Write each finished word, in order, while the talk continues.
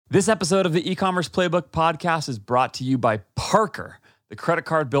This episode of the E-commerce Playbook podcast is brought to you by Parker, the credit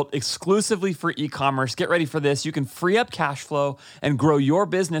card built exclusively for e-commerce. Get ready for this. You can free up cash flow and grow your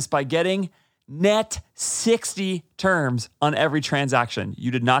business by getting net 60 terms on every transaction. You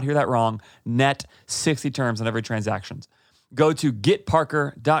did not hear that wrong. Net 60 terms on every transaction. Go to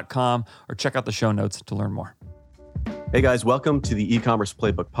getparker.com or check out the show notes to learn more. Hey guys, welcome to the E-commerce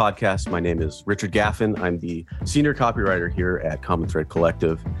Playbook podcast. My name is Richard Gaffin. I'm the senior copywriter here at Common Thread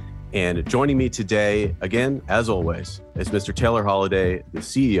Collective. And joining me today, again, as always, is Mr. Taylor Holliday, the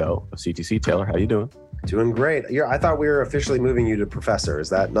CEO of CTC. Taylor, how you doing? Doing great. I thought we were officially moving you to professor. Is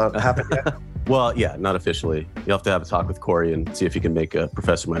that not happened yet? Well, yeah, not officially. You'll have to have a talk with Corey and see if you can make a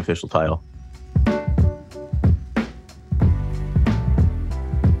professor my official title.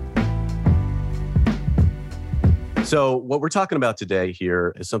 So what we're talking about today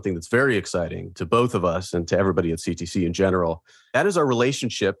here is something that's very exciting to both of us and to everybody at CTC in general. That is our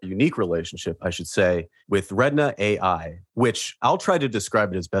relationship, unique relationship, I should say, with Redna AI, which I'll try to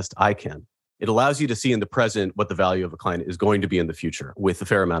describe it as best I can. It allows you to see in the present what the value of a client is going to be in the future with a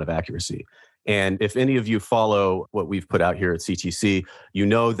fair amount of accuracy. And if any of you follow what we've put out here at CTC, you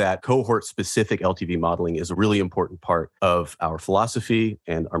know that cohort-specific LTV modeling is a really important part of our philosophy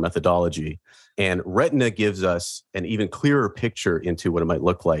and our methodology. And Redna gives us an even clearer picture into what it might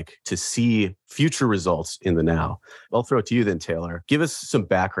look like to see future results in the now. I'll throw it to you then, Taylor. Give us some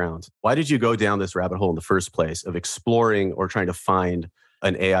background. Why did you go down this rabbit hole in the first place of exploring or trying to find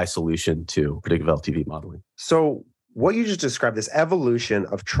an AI solution to predictive LTV modeling? So what you just described, this evolution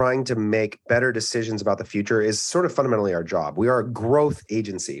of trying to make better decisions about the future, is sort of fundamentally our job. We are a growth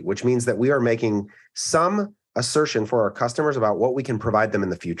agency, which means that we are making some assertion for our customers about what we can provide them in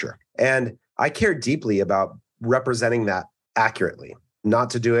the future. And I care deeply about representing that accurately, not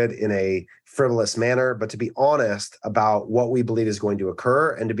to do it in a frivolous manner, but to be honest about what we believe is going to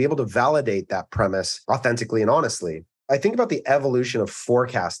occur and to be able to validate that premise authentically and honestly. I think about the evolution of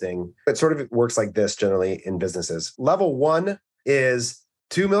forecasting. It sort of works like this generally in businesses. Level 1 is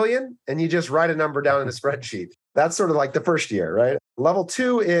 2 million, and you just write a number down in a spreadsheet. That's sort of like the first year, right? Level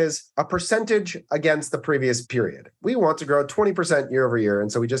 2 is a percentage against the previous period. We want to grow 20% year over year. And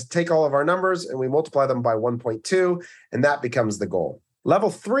so we just take all of our numbers and we multiply them by 1.2, and that becomes the goal. Level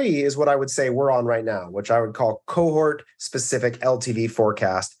 3 is what I would say we're on right now, which I would call cohort-specific LTV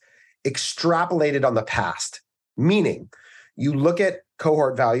forecast, extrapolated on the past. Meaning, you look at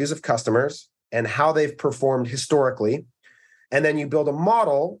cohort values of customers and how they've performed historically, and then you build a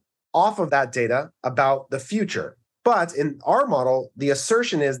model off of that data about the future. But in our model, the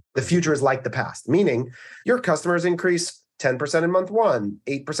assertion is the future is like the past, meaning your customers increase 10% in month 1,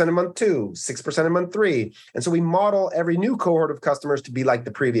 8% in month 2, 6% in month 3. And so we model every new cohort of customers to be like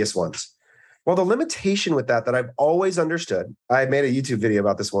the previous ones. Well, the limitation with that I've always understood, I made a YouTube video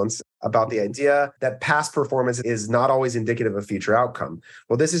about this once, about the idea that past performance is not always indicative of future outcome.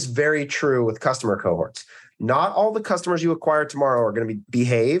 Well, this is very true with customer cohorts. Not all the customers you acquire tomorrow are going to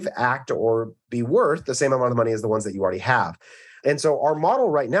behave, act, or be worth the same amount of money as the ones that you already have. And so our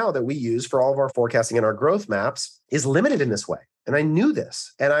model right now that we use for all of our forecasting and our growth maps is limited in this way. And I knew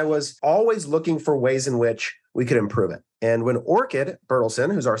this, and I was always looking for ways in which we could improve it. And when Orchid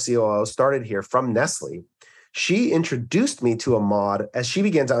Bertelsen, who's our COO, started here from Nestle, she introduced me to Ahmad as she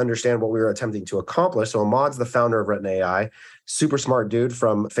began to understand what we were attempting to accomplish. So Ahmad's the founder of Redna AI, super smart dude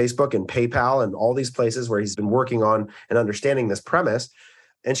from Facebook and PayPal and all these places where he's been working on and understanding this premise.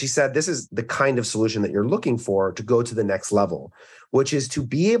 And she said, this is the kind of solution that you're looking for to go to the next level, which is to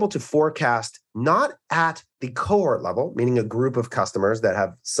be able to forecast not at the cohort level, meaning a group of customers that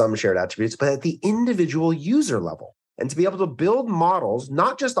have some shared attributes, but at the individual user level. And to be able to build models,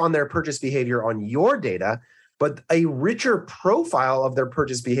 not just on their purchase behavior on your data, but a richer profile of their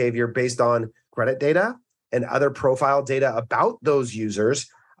purchase behavior based on credit data and other profile data about those users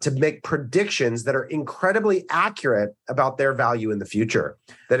to make predictions that are incredibly accurate about their value in the future.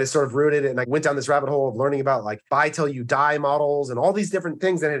 That is sort of rooted, and I went down this rabbit hole of learning about like buy till you die models and all these different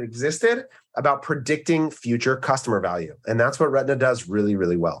things that had existed about predicting future customer value. And that's what Redna does really,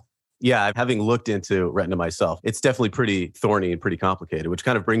 really well. Yeah, having looked into Redna myself, it's definitely pretty thorny and pretty complicated, which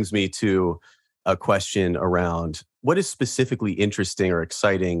kind of brings me to a question around what is specifically interesting or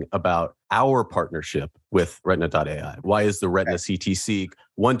exciting about our partnership with Redna.ai? Why is the Redna CTC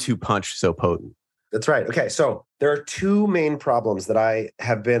 1-2 punch so potent? That's right. Okay, so there are two main problems that I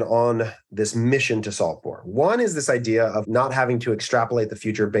have been on this mission to solve for. One is this idea of not having to extrapolate the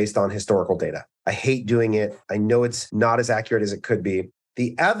future based on historical data. I hate doing it. I know it's not as accurate as it could be.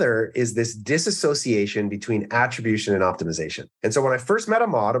 The other is this disassociation between attribution and optimization. And so when I first met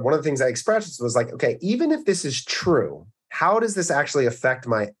Ahmad, one of the things I expressed was like, okay, even if this is true, how does this actually affect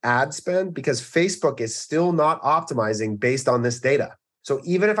my ad spend? Because Facebook is still not optimizing based on this data. So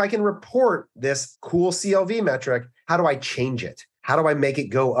even if I can report this cool CLV metric, how do I change it? How do I make it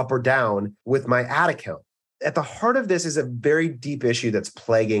go up or down with my ad account? At the heart of this is a very deep issue that's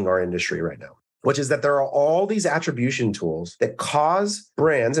plaguing our industry right now, which is that there are all these attribution tools that cause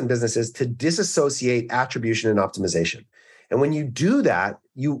brands and businesses to disassociate attribution and optimization. And when you do that,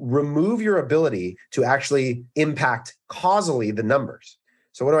 you remove your ability to actually impact causally the numbers.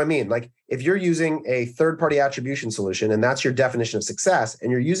 So what do I mean? Like if you're using a third-party attribution solution and that's your definition of success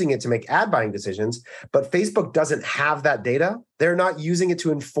and you're using it to make ad buying decisions, but Facebook doesn't have that data, they're not using it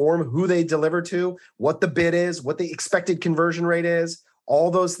to inform who they deliver to, what the bid is, what the expected conversion rate is,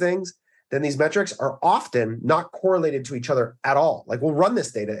 all those things, then these metrics are often not correlated to each other at all. Like we'll run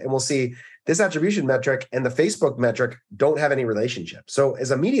this data and we'll see this attribution metric and the Facebook metric don't have any relationship. So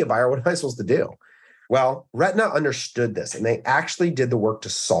as a media buyer, what am I supposed to do? Well, Retina understood this and they actually did the work to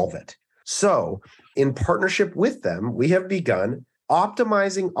solve it. So in partnership with them, we have begun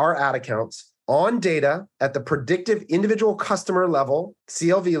optimizing our ad accounts on data at the predictive individual customer level,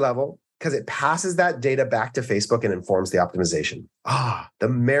 CLV level, because it passes that data back to Facebook and informs the optimization. The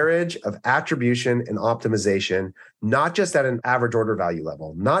marriage of attribution and optimization, not just at an average order value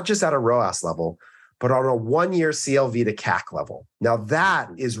level, not just at a ROAS level, but on a 1-year CLV to CAC level. Now that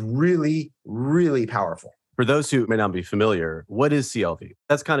is really, really powerful. For those who may not be familiar, what is CLV?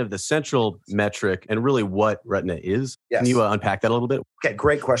 That's kind of the central metric and really what Retina is. Yes. Can you unpack that a little bit? Okay,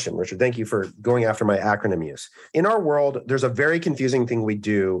 great question, Richard. Thank you for going after my acronym use. In our world, there's a very confusing thing we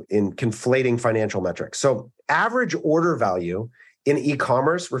do in conflating financial metrics. So average order value in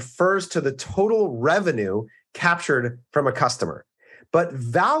e-commerce refers to the total revenue captured from a customer. But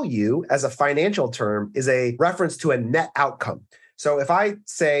value as a financial term is a reference to a net outcome. So if I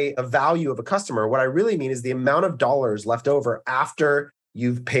say a value of a customer, what I really mean is the amount of dollars left over after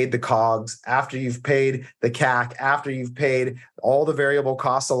you've paid the COGS, after you've paid the CAC, after you've paid all the variable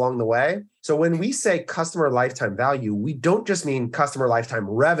costs along the way. So when we say customer lifetime value, we don't just mean customer lifetime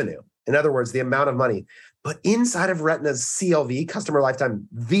revenue. In other words, the amount of money. But inside of Retina's CLV, customer lifetime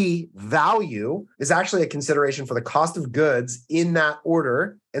value, is actually a consideration for the cost of goods in that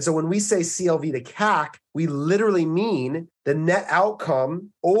order. And so when we say CLV to CAC, we literally mean the net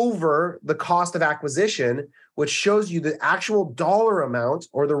outcome over the cost of acquisition, which shows you the actual dollar amount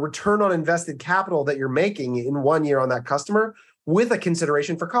or the return on invested capital that you're making in 1 year on that customer with a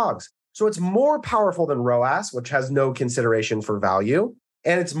consideration for COGS. So it's more powerful than ROAS, which has no consideration for value.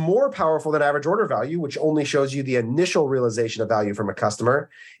 And it's more powerful than average order value, which only shows you the initial realization of value from a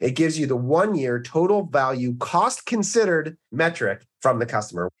customer. It gives you the 1 year total value cost considered metric from the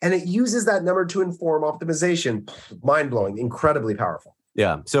customer. And it uses that number to inform optimization. Mind-blowing, incredibly powerful.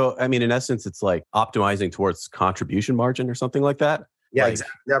 Yeah. So, I mean, in essence, it's like optimizing towards contribution margin or something like that. Yeah,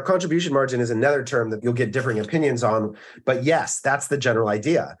 exactly. Now, contribution margin is another term that you'll get differing opinions on. But yes, that's the general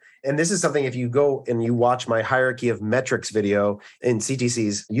idea. And this is something, if you go and you watch my hierarchy of metrics video in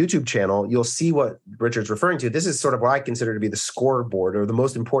CTC's YouTube channel, you'll see what Richard's referring to. This is sort of what I consider to be the scoreboard or the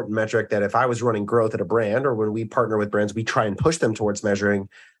most important metric that if I was running growth at a brand or when we partner with brands, we try and push them towards measuring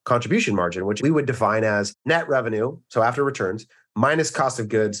contribution margin, which we would define as net revenue, so after returns, minus cost of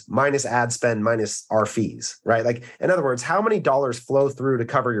goods, minus ad spend, minus our fees, right? Like, in other words, how many dollars flow through to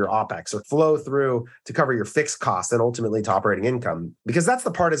cover your OpEx or flow through to cover your fixed costs and ultimately to operating income? Because that's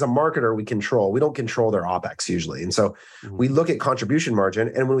the part as a marketer we control. We don't control their OpEx usually. And so we look at contribution margin.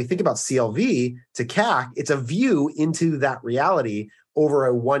 And when we think about CLV to CAC, it's a view into that reality over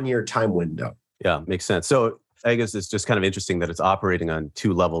a 1 year time window. Yeah, makes sense. So I guess it's just kind of interesting that it's operating on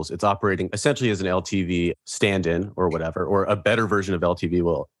two levels. It's operating essentially as an LTV stand-in or whatever, or a better version of LTV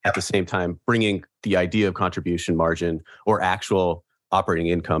will at the same time bringing the idea of contribution margin or actual operating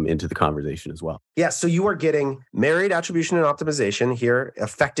income into the conversation as well. Yeah, so you are getting married attribution and optimization here,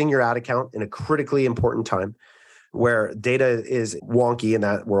 affecting your ad account in a critically important time where data is wonky in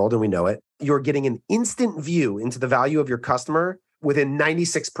that world and we know it. You're getting an instant view into the value of your customer within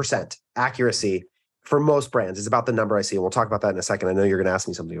 96% accuracy. For most brands, is about the number I see. And we'll talk about that in a second. I know you're going to ask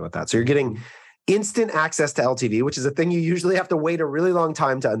me something about that. So you're getting instant access to LTV, which is a thing you usually have to wait a really long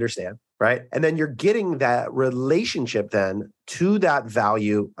time to understand, right? And then you're getting that relationship then to that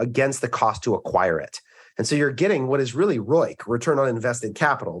value against the cost to acquire it. And so you're getting what is really ROIC, return on invested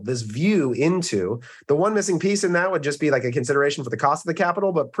capital, this view into the one missing piece in that would just be like a consideration for the cost of the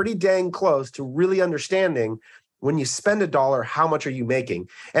capital, but pretty dang close to really understanding when you spend $1, how much are you making?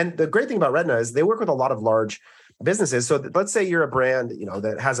 And the great thing about Retina is they work with a lot of large businesses. So let's say you're a brand,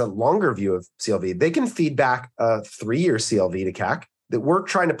 that has a longer view of CLV. They can feed back a 3-year CLV to CAC. that we're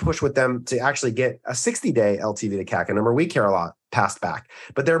trying to push with them to actually get a 60-day LTV to CAC, a number we care a lot past back.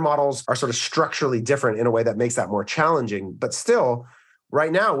 But their models are sort of structurally different in a way that makes that more challenging. But still,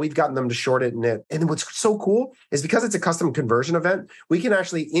 right now, we've gotten them to shorten it. And what's so cool is because it's a custom conversion event, we can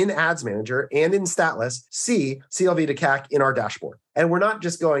actually in Ads Manager and in Statless see CLV to CAC in our dashboard. And we're not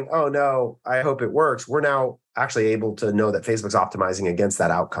just going, oh no, I hope it works. We're now actually able to know that Facebook's optimizing against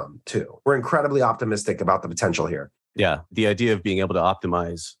that outcome too. We're incredibly optimistic about the potential here. Yeah, the idea of being able to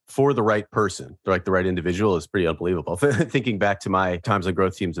optimize for the right person, like the right individual, is pretty unbelievable. Thinking back to my times on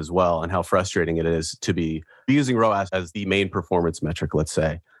growth teams as well, and how frustrating it is to be using ROAS as the main performance metric, let's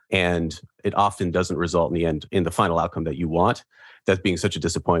say, and it often doesn't result in the end in the final outcome that you want. That being such a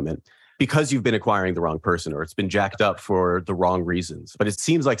disappointment because you've been acquiring the wrong person or it's been jacked up for the wrong reasons. But it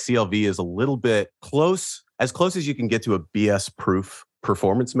seems like CLV is a little bit close, as close as you can get to a BS-proof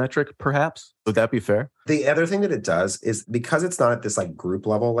performance metric, perhaps. Would that be fair? The other thing that it does is because it's not at this like group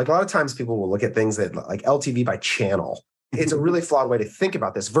level, like a lot of times people will look at things that like LTV by channel. It's a really flawed way to think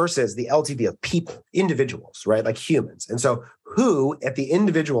about this versus the LTV of people, individuals, right? Like humans. And so who at the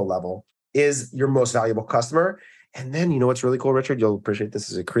individual level is your most valuable customer? And then, you know, what's really cool, Richard, you'll appreciate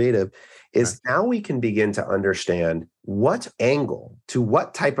this as a creative, is now we can begin to understand what angle to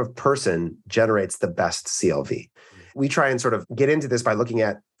what type of person generates the best CLV. We try and sort of get into this by looking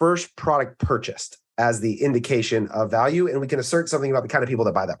at first product purchased as the indication of value. And we can assert something about the kind of people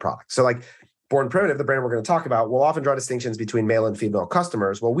that buy that product. So like Born Primitive, the brand we're going to talk about, will often draw distinctions between male and female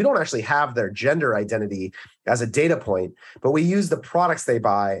customers. Well, we don't actually have their gender identity as a data point, but we use the products they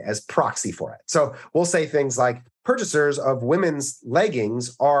buy as proxy for it. So we'll say things like purchasers of women's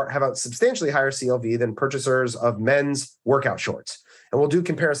leggings have a substantially higher CLV than purchasers of men's workout shorts. And we'll do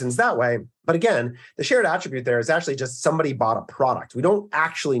comparisons that way. But again, the shared attribute there is actually just somebody bought a product. We don't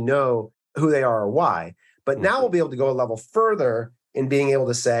actually know who they are or why. But now we'll be able to go a level further in being able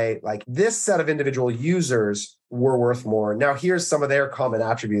to say, like, this set of individual users were worth more. Now, here's some of their common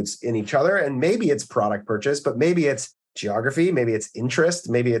attributes in each other. And maybe it's product purchase, but maybe it's geography, maybe it's interest,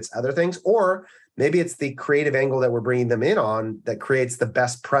 maybe it's other things, or maybe it's the creative angle that we're bringing them in on that creates the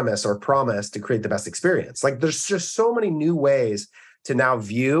best premise or promise to create the best experience. Like, there's just so many new ways to now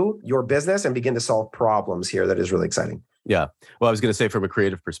view your business and begin to solve problems here that is really exciting. Yeah. Well, I was going to say from a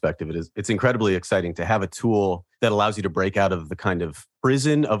creative perspective, it's incredibly exciting to have a tool that allows you to break out of the kind of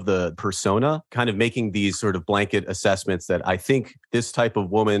prison of the persona, kind of making these sort of blanket assessments that I think this type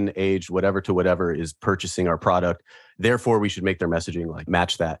of woman, age, whatever to whatever, is purchasing our product. Therefore, we should make their messaging like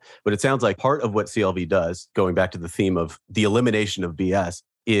match that. But it sounds like part of what CLV does, going back to the theme of the elimination of BS,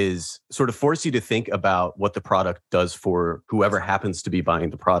 is sort of force you to think about what the product does for whoever happens to be buying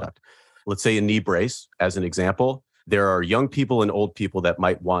the product. Let's say a knee brace, as an example. There are young people and old people that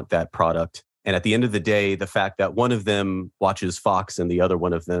might want that product. And at the end of the day, the fact that one of them watches Fox and the other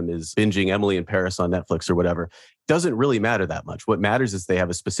one of them is binging Emily in Paris on Netflix or whatever doesn't really matter that much. What matters is they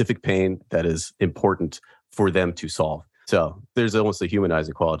have a specific pain that is important for them to solve. So there's almost a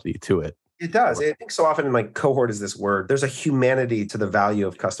humanizing quality to it. It does. I think so often in like cohort is this word. There's a humanity to the value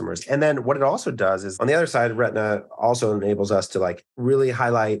of customers. And then what it also does is on the other side, Retina also enables us to like really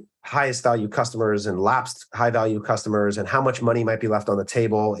highlight highest value customers and lapsed high value customers and how much money might be left on the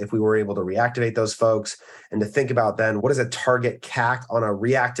table if we were able to reactivate those folks, and to think about then what is a target CAC on a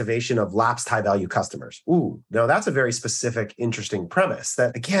reactivation of lapsed high value customers. Ooh, now that's a very specific, interesting premise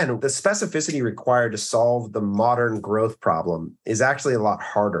that, again, the specificity required to solve the modern growth problem is actually a lot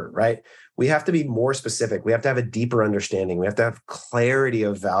harder, right? We have to be more specific. We have to have a deeper understanding. We have to have clarity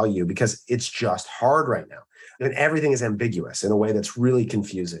of value because it's just hard right now. And everything is ambiguous in a way that's really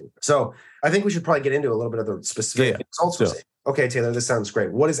confusing. So I think we should probably get into a little bit of the specific results. Yeah. Okay, Taylor, this sounds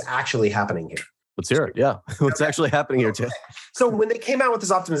great. What is actually happening here? Let's hear it. Yeah. What's actually happening here, Taylor? So when they came out with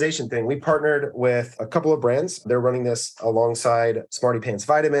this optimization thing, we partnered with a couple of brands. They're running this alongside Smarty Pants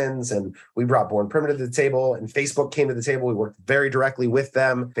Vitamins, and we brought Born Primitive to the table, and Facebook came to the table. We worked very directly with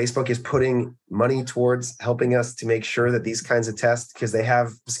them. Facebook is putting money towards helping us to make sure that these kinds of tests, because they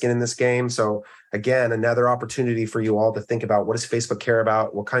have skin in this game. So again, another opportunity for you all to think about, what does Facebook care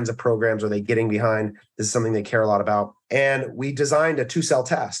about? What kinds of programs are they getting behind? This is something they care a lot about. And we designed a 2-cell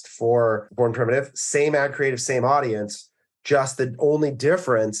test for Born Primitive, same ad creative, same audience. Just the only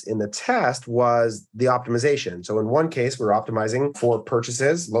difference in the test was the optimization. So in one case, we're optimizing for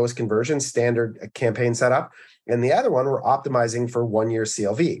purchases, lowest conversion, standard campaign setup. And the other one, we're optimizing for 1 year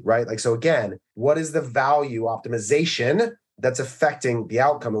CLV, right? Like, so again, what is the value optimization that's affecting the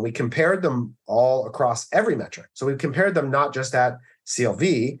outcome? And we compared them all across every metric. So we compared them not just at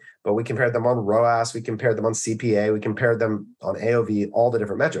CLV, but we compared them on ROAS, we compared them on CPA, we compared them on AOV, all the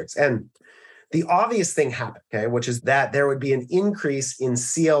different metrics. And the obvious thing happened, okay, which is that there would be an increase in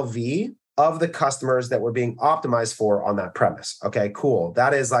CLV of the customers that were being optimized for on that premise. Okay, cool.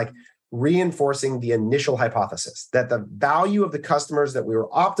 That is like reinforcing the initial hypothesis that the value of the customers that we were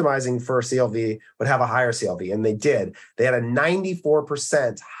optimizing for CLV would have a higher CLV. And they did. They had a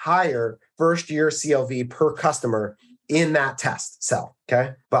 94% higher first year CLV per customer in that test cell.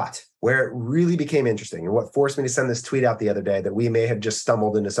 Okay. But where it really became interesting and what forced me to send this tweet out the other day that we may have just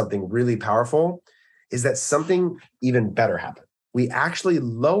stumbled into something really powerful is that something even better happened. We actually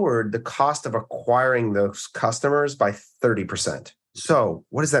lowered the cost of acquiring those customers by 30%. So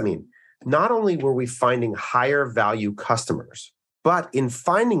what does that mean? Not only were we finding higher value customers, but in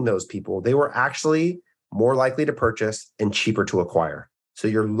finding those people, they were actually more likely to purchase and cheaper to acquire. So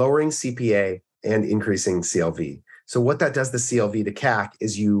you're lowering CPA and increasing CLV. So what that does the CLV to CAC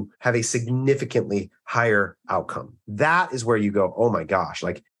is you have a significantly higher outcome. That is where you go, oh my gosh,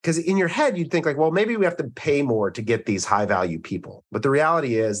 like, because in your head, you'd think like, well, maybe we have to pay more to get these high value people. But the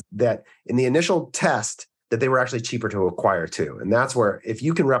reality is that in the initial test, that they were actually cheaper to acquire too. And that's where, if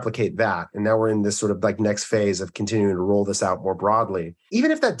you can replicate that, and now we're in this sort of like next phase of continuing to roll this out more broadly,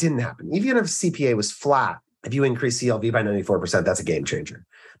 even if that didn't happen, even if CPA was flat, if you increase CLV by 94%, that's a game changer.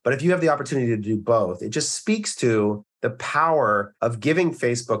 But if you have the opportunity to do both, it just speaks to the power of giving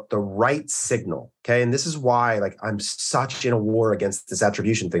Facebook the right signal. Okay. And this is why like I'm such in a war against this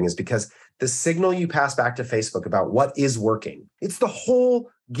attribution thing, is because the signal you pass back to Facebook about what is working, it's the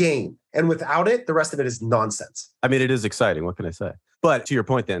whole game. And without it, the rest of it is nonsense. I mean, it is exciting. What can I say? But to your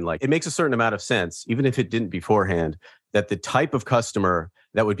point then, like it makes a certain amount of sense, even if it didn't beforehand, that the type of customer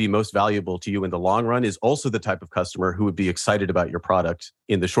that would be most valuable to you in the long run is also the type of customer who would be excited about your product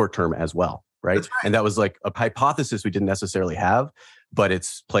in the short term as well. Right. And that was like a hypothesis we didn't necessarily have, but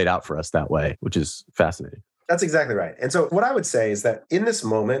it's played out for us that way, which is fascinating. That's exactly right. And so what I would say is that in this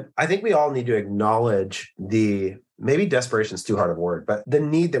moment, I think we all need to acknowledge maybe desperation is too hard of a word, but the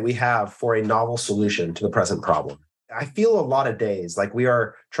need that we have for a novel solution to the present problem. I feel a lot of days like we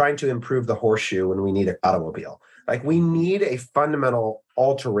are trying to improve the horseshoe when we need an automobile. Like we need a fundamental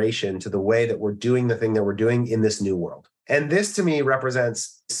alteration to the way that we're doing the thing that we're doing in this new world. And this to me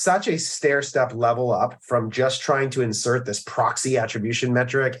represents such a stair-step level up from just trying to insert this proxy attribution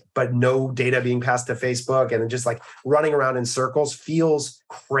metric, but no data being passed to Facebook and just like running around in circles feels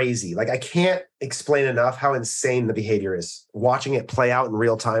crazy. Like I can't explain enough how insane the behavior is. Watching it play out in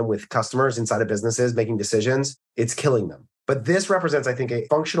real time with customers inside of businesses making decisions, it's killing them. But this represents, I think, a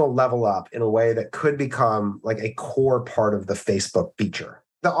functional level up in a way that could become like a core part of the Facebook feature.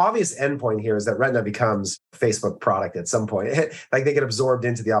 The obvious endpoint here is that Retina becomes a Facebook product at some point. Like they get absorbed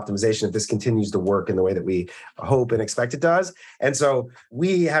into the optimization if this continues to work in the way that we hope and expect it does. And so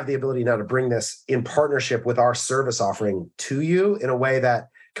we have the ability now to bring this in partnership with our service offering to you in a way that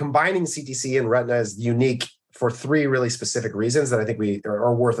combining CTC and Retina is unique for three really specific reasons that I think we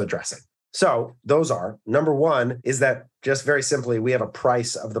are worth addressing. So those are, number one is that just very simply, we have a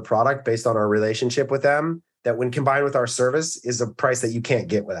price of the product based on our relationship with them that when combined with our service is a price that you can't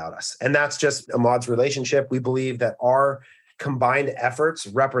get without us. And that's just Ahmad's relationship. We believe that our combined efforts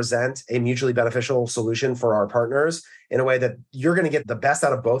represent a mutually beneficial solution for our partners in a way that you're going to get the best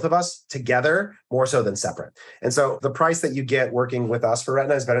out of both of us together more so than separate. And so the price that you get working with us for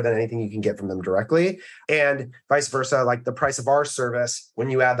Retina is better than anything you can get from them directly. And vice versa, like the price of our service, when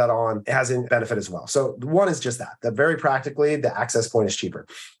you add that on, it has a benefit as well. So one is just that very practically, the access point is cheaper.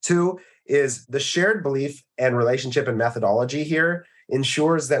 Two is the shared belief and relationship and methodology here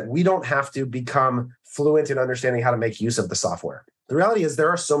ensures that we don't have to become fluent in understanding how to make use of the software. The reality is there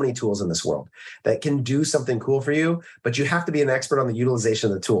are so many tools in this world that can do something cool for you, but you have to be an expert on the utilization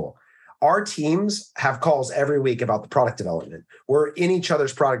of the tool. Our teams have calls every week about the product development. We're in each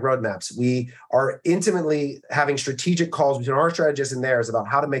other's product roadmaps. We are intimately having strategic calls between our strategists and theirs about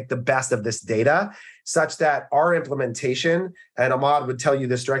how to make the best of this data such that our implementation, and Ahmad would tell you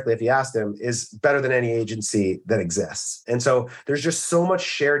this directly if you asked him, is better than any agency that exists. And so there's just so much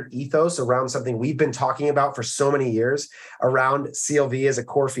shared ethos around something we've been talking about for so many years around CLV as a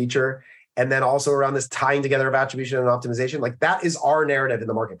core feature. And then also around this tying together of attribution and optimization, like that is our narrative in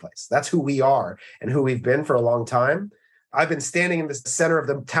the marketplace. That's who we are and who we've been for a long time. I've been standing in the center of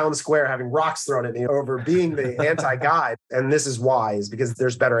the town square having rocks thrown at me over being the anti-guy. And this is why, is because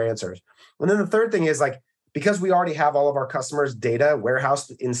there's better answers. And then the third thing is like, because we already have all of our customers' data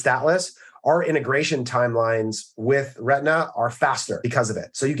warehoused in Statless, our integration timelines with Retina are faster because of it.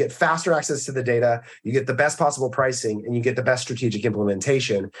 So you get faster access to the data, you get the best possible pricing, and you get the best strategic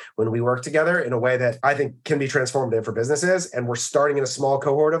implementation when we work together in a way that I think can be transformative for businesses. And we're starting in a small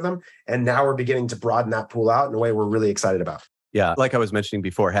cohort of them. And now we're beginning to broaden that pool out in a way we're really excited about. Yeah, like I was mentioning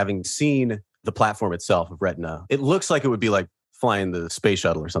before, having seen the platform itself of Retina, it looks like it would be like flying the space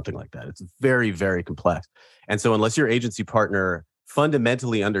shuttle or something like that. It's very, very complex. And so unless your agency partner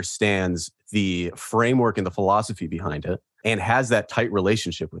fundamentally understands the framework and the philosophy behind it and has that tight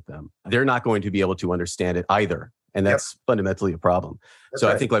relationship with them, they're not going to be able to understand it either. And that's fundamentally a problem. That's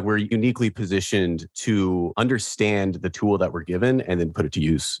I think like we're uniquely positioned to understand the tool that we're given and then put it to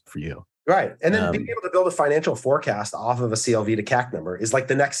use for you. Right. And then being able to build a financial forecast off of a CLV to CAC number is like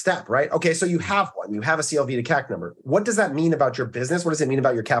the next step, right? Okay, so you have one. You have a CLV to CAC number. What does that mean about your business? What does it mean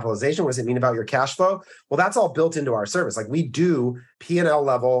about your capitalization? What does it mean about your cash flow? Well, that's all built into our service. Like we do P&L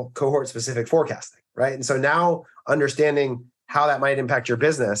level cohort specific forecasting, right? And so now understanding how that might impact your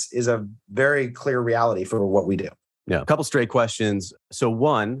business is a very clear reality for what we do. Yeah, a couple straight questions. So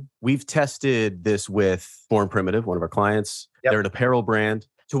one, we've tested this with Born Primitive, one of our clients. They're an apparel brand.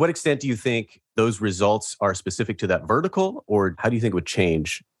 To what extent do you think those results are specific to that vertical, or how do you think it would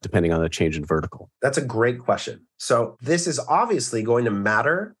change depending on the change in vertical? That's a great question. So this is obviously going to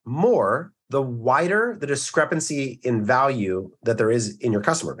matter more the wider the discrepancy in value that there is in your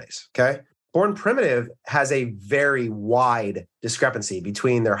customer base, okay? Born Primitive has a very wide discrepancy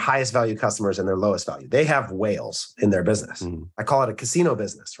between their highest value customers and their lowest value. They have whales in their business. I call it a casino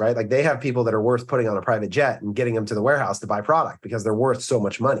business, right? Like they have people that are worth putting on a private jet and getting them to the warehouse to buy product because they're worth so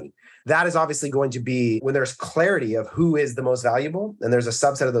much money. That is obviously going to be, when there's clarity of who is the most valuable, and there's a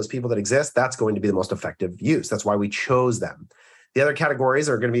subset of those people that exist, that's going to be the most effective use. That's why we chose them. The other categories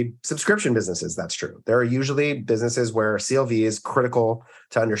are going to be subscription businesses. That's true. There are usually businesses where CLV is critical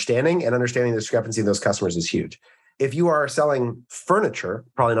to understanding, and understanding the discrepancy of those customers is huge. If you are selling furniture,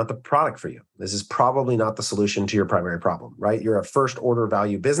 probably not the product for you. This is probably not the solution to your primary problem, right? You're a first order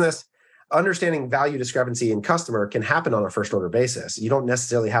value business. Understanding value discrepancy in customer can happen on a first order basis. You don't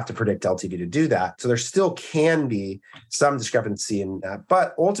necessarily have to predict LTV to do that. So there still can be some discrepancy in that.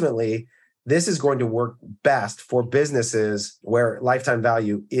 But ultimately, this is going to work best for businesses where lifetime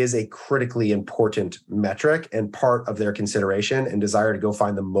value is a critically important metric and part of their consideration and desire to go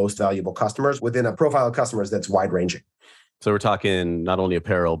find the most valuable customers within a profile of customers that's wide ranging. So we're talking not only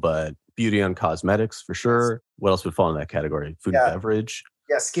apparel, but beauty and cosmetics for sure. What else would fall in that category? Food and beverage?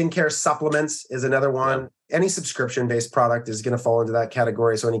 Yeah, skincare supplements is another one. Yeah. Any subscription-based product is going to fall into that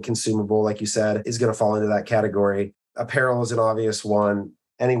category. So any consumable, like you said, is going to fall into that category. Apparel is an obvious one.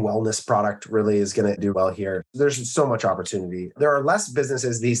 Any wellness product really is going to do well here. There's so much opportunity. There are less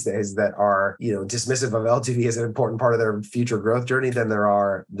businesses these days that are, dismissive of LTV as an important part of their future growth journey than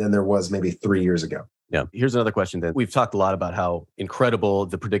there was maybe 3 years ago. Yeah. Here's another question then. We've talked a lot about how incredible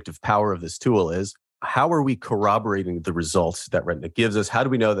the predictive power of this tool is. How are we corroborating the results that Retina gives us? How do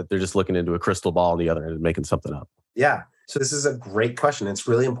we know that they're just looking into a crystal ball on the other end and making something up? Yeah. So this is a great question. It's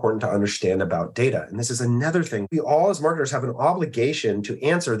really important to understand about data. And this is another thing. We all as marketers have an obligation to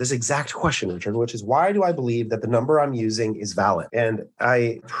answer this exact question, Richard, which is, why do I believe that the number I'm using is valid? And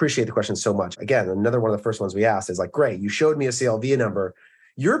I appreciate the question so much. Again, another one of the first ones we asked is like, great, you showed me a CLV number.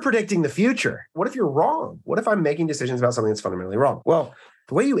 You're predicting the future. What if you're wrong? What if I'm making decisions about something that's fundamentally wrong? Well,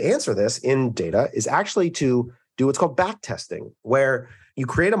 the way you answer this in data is actually to do what's called back testing, where you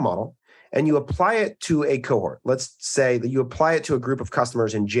create a model and you apply it to a cohort. Let's say that you apply it to a group of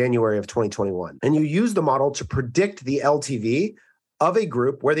customers in January of 2021, and you use the model to predict the LTV of a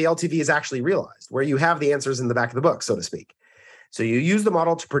group where the LTV is actually realized, where you have the answers in the back of the book, so to speak. So you use the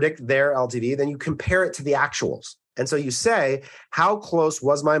model to predict their LTV, then you compare it to the actuals. And so you say, how close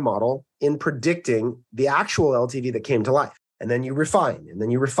was my model in predicting the actual LTV that came to life? And then you refine, and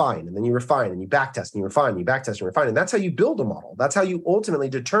then you refine, and then you refine, and you backtest, and you refine, and you backtest, and refine. And that's how you build a model. That's how you ultimately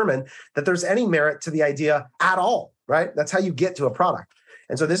determine that there's any merit to the idea at all, right? That's how you get to a product.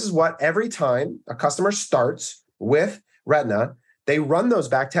 And so this is what every time a customer starts with Retina, they run those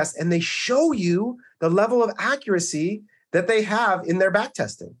backtests and they show you the level of accuracy that they have in their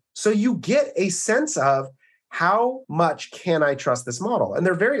backtesting. So you get a sense of how much can I trust this model? And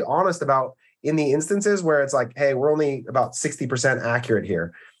they're very honest about in the instances where it's like, hey, we're only about 60% accurate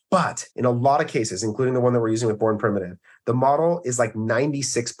here. But in a lot of cases, including the one that we're using with Born Primitive, the model is like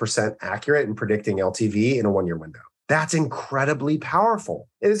 96% accurate in predicting LTV in a 1-year window. That's incredibly powerful.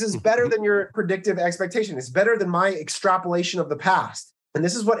 This is better than your predictive expectation. It's better than my extrapolation of the past. And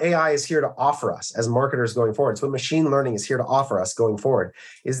this is what AI is here to offer us as marketers going forward. It's what machine learning is here to offer us going forward,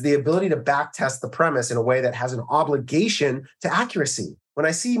 is the ability to backtest the premise in a way that has an obligation to accuracy. When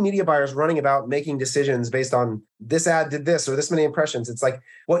I see media buyers running about making decisions based on this ad did this or this many impressions, it's like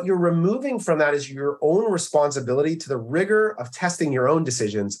what you're removing from that is your own responsibility to the rigor of testing your own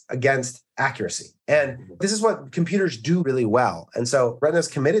decisions against accuracy. And this is what computers do really well. And so Retina is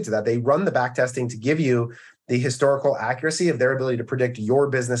committed to that. They run the backtesting to give you the historical accuracy of their ability to predict your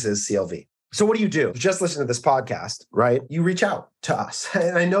business's CLV. So what do? You just listen to this podcast, right? You reach out to us.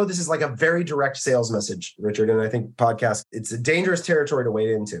 And I know this is like a very direct sales message, Richard. And I think podcast, it's a dangerous territory to wade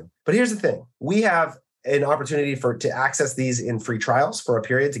into. But here's the thing. We have an opportunity to access these in free trials for a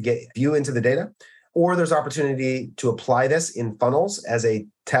period to get view into the data. Or there's opportunity to apply this in funnels as a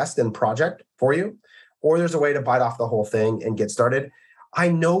test and project for you. Or there's a way to bite off the whole thing and get started. I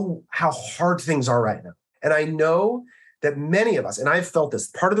know how hard things are right now. And I know that many of us, and I've felt this,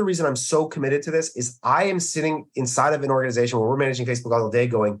 part of the reason I'm so committed to this is I am sitting inside of an organization where we're managing Facebook all day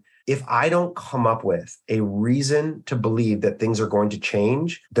going, if I don't come up with a reason to believe that things are going to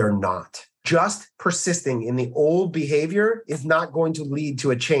change, they're not. Just persisting in the old behavior is not going to lead to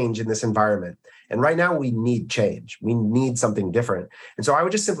a change in this environment. And right now we need change. We need something different. And so I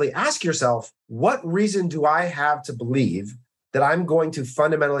would just simply ask yourself, what reason do I have to believe that I'm going to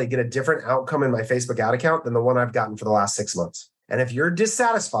fundamentally get a different outcome in my Facebook ad account than the one I've gotten for the last 6 months? And if you're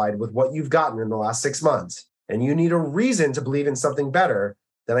dissatisfied with what you've gotten in the last 6 months and you need a reason to believe in something better,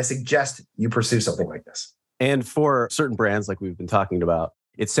 then I suggest you pursue something like this. And for certain brands like we've been talking about,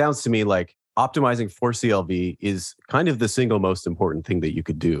 it sounds to me like optimizing for CLV is kind of the single most important thing that you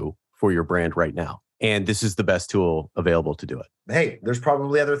could do for your brand right now. And this is the best tool available to do it. Hey, there's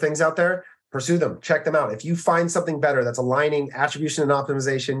probably other things out there. Pursue them. Check them out. If you find something better that's aligning attribution and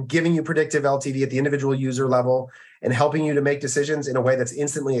optimization, giving you predictive LTV at the individual user level, and helping you to make decisions in a way that's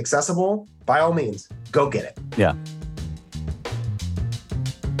instantly accessible, by all means, go get it. Yeah.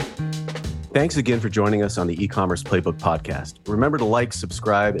 Thanks again for joining us on the E-commerce Playbook podcast. Remember to like,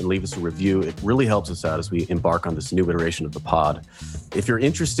 subscribe, and leave us a review. It really helps us out as we embark on this new iteration of the pod. If you're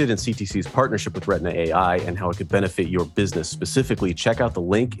interested in CTC's partnership with Retina AI and how it could benefit your business specifically, check out the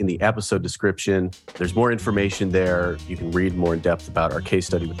link in the episode description. There's more information there. You can read more in depth about our case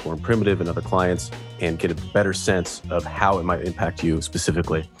study with Form Primitive and other clients and get a better sense of how it might impact you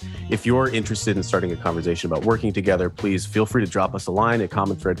specifically. If you're interested in starting a conversation about working together, please feel free to drop us a line at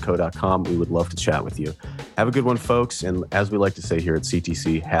commonthreadco.com. We would love to chat with you. Have a good one, folks. And as we like to say here at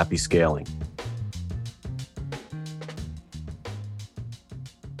CTC, happy scaling.